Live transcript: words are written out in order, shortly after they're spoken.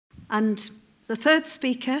And the third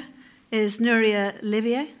speaker is Nuria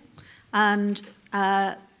Oliver, and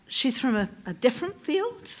she's from a different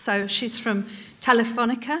field. So she's from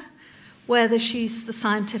Telefonica, where she's the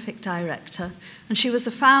scientific director. And she was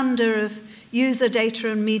a founder of user data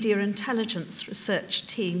and media intelligence research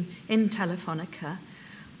team in Telefonica.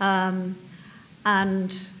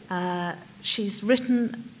 She's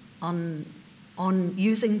written on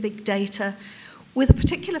using big data, with a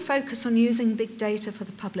particular focus on using big data for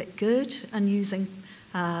the public good and using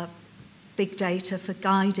big data for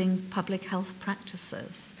guiding public health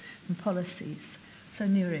practices and policies. So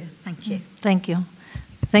Nuria, thank you. Thank you.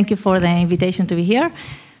 Thank you for the invitation to be here.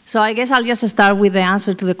 So I guess I'll just start with the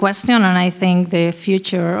answer to the question, and I think the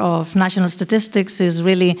future of national statistics is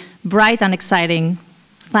really bright and exciting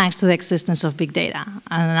thanks to the existence of big data.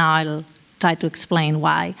 And now I'll try to explain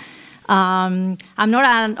why. I'm not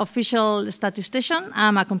an official statistician,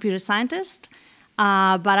 I'm a computer scientist,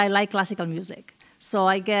 but I like classical music. So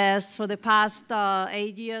I guess for the past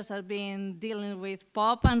 8 years, I've been dealing with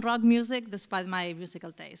pop and rock music, despite my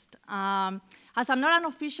musical taste. As I'm not an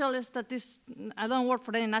official statistician, I don't work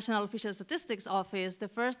for any national official statistics office, the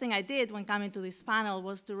first thing I did when coming to this panel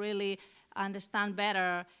was to really understand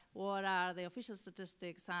better what are the official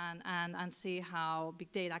statistics and see how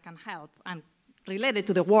big data can help and related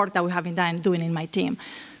to the work that we have been doing in my team.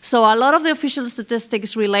 So a lot of the official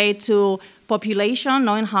statistics relate to population,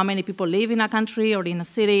 knowing how many people live in a country or in a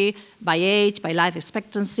city, by age, by life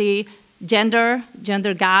expectancy, gender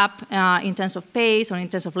gap in terms of pay or in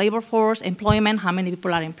terms of labor force, employment, how many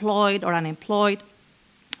people are employed or unemployed,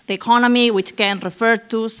 the economy, which can refer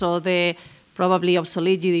to, so the probably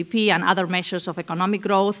obsolete GDP and other measures of economic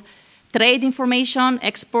growth, trade information,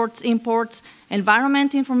 exports, imports,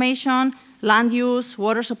 environment information, land use,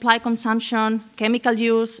 water supply consumption, chemical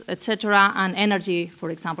use, etc., and energy, for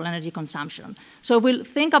example, energy consumption. So if we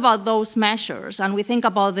think about those measures and we think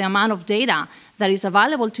about the amount of data that is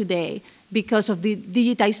available today because of the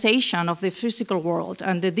digitization of the physical world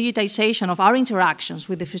and the digitization of our interactions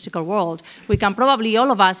with the physical world, we can probably all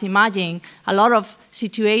of us imagine a lot of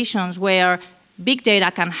situations where big data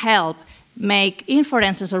can help make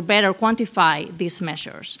inferences or better quantify these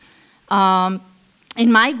measures. In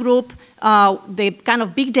my group, the kind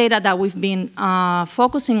of big data that we've been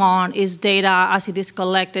focusing on is data as it is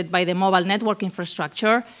collected by the mobile network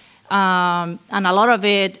infrastructure. And a lot of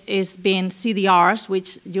it is being CDRs,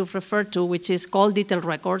 which you've referred to, which is call detailed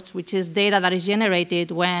records, which is data that is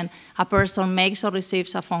generated when a person makes or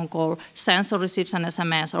receives a phone call, sends or receives an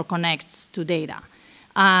SMS, or connects to data.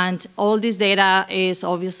 And all this data is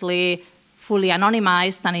obviously fully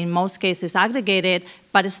anonymized and in most cases aggregated,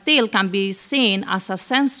 but still can be seen as a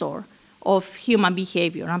sensor of human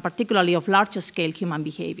behavior, and particularly of larger scale human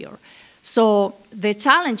behavior. So the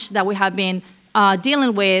challenge that we have been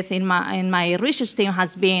dealing with in my research team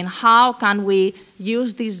has been how can we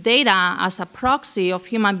use this data as a proxy of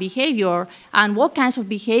human behavior, and what kinds of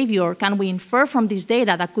behavior can we infer from this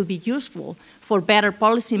data that could be useful for better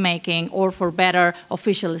policy making or for better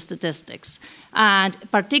official statistics. And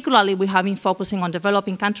particularly we have been focusing on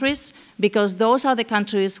developing countries because those are the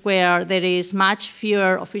countries where there is much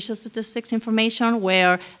fewer official statistics information,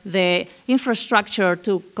 where the infrastructure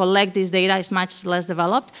to collect this data is much less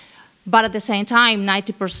developed. But at the same time,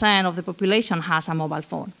 90% of the population has a mobile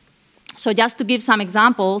phone. So just to give some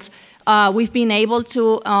examples, we've been able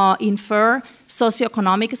to infer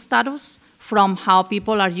socioeconomic status from how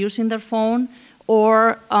people are using their phone,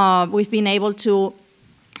 or we've been able to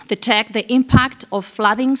detect the impact of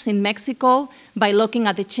floodings in Mexico by looking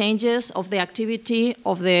at the changes of the activity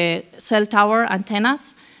of the cell tower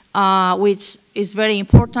antennas, which is very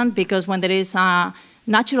important because when there is a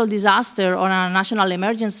natural disaster or a national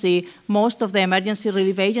emergency, most of the emergency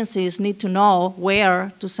relief agencies need to know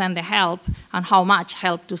where to send the help and how much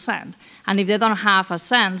help to send. And if they don't have a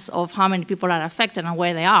sense of how many people are affected and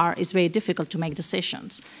where they are, it's very difficult to make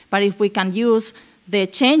decisions. But if we can use the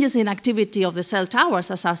changes in activity of the cell towers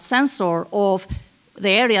as a sensor of the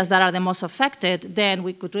areas that are the most affected, then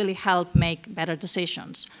we could really help make better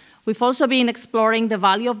decisions. We've also been exploring the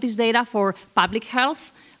value of this data for public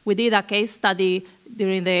health. We did a case study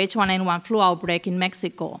during the H1N1 flu outbreak in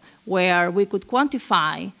Mexico, where we could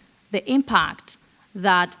quantify the impact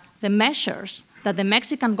that the measures that the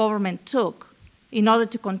Mexican government took in order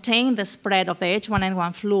to contain the spread of the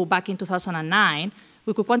H1N1 flu back in 2009,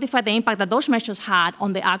 we could quantify the impact that those measures had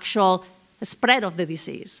on the actual spread of the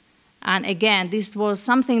disease. And again, this was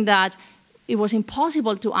something that it was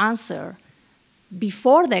impossible to answer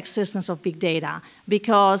before the existence of big data,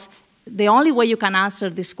 because the only way you can answer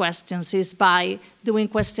these questions is by doing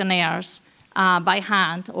questionnaires by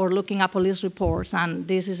hand or looking at police reports. And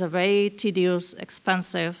this is a very tedious,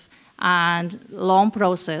 expensive, and long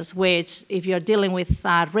process, which if you're dealing with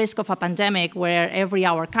risk of a pandemic where every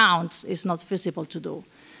hour counts, is not feasible to do.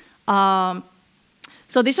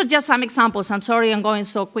 So these are just some examples. I'm sorry I'm going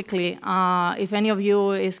so quickly. If any of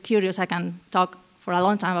you is curious, I can talk for a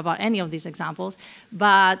long time about any of these examples.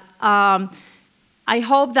 But I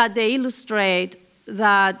hope that they illustrate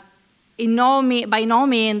that by no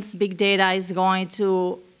means big data is going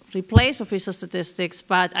to replace official statistics,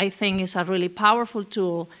 but I think it's a really powerful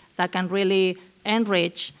tool that can really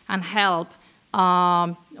enrich and help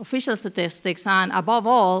official statistics. And above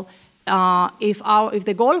all, if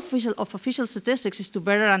the goal of official statistics is to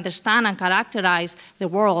better understand and characterize the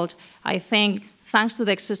world, I think thanks to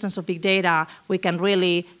the existence of big data, we can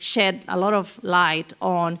really shed a lot of light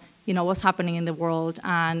on what's happening in the world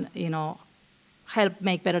and help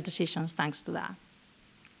make better decisions thanks to that.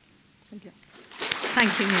 Thank you.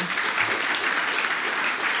 Thank you.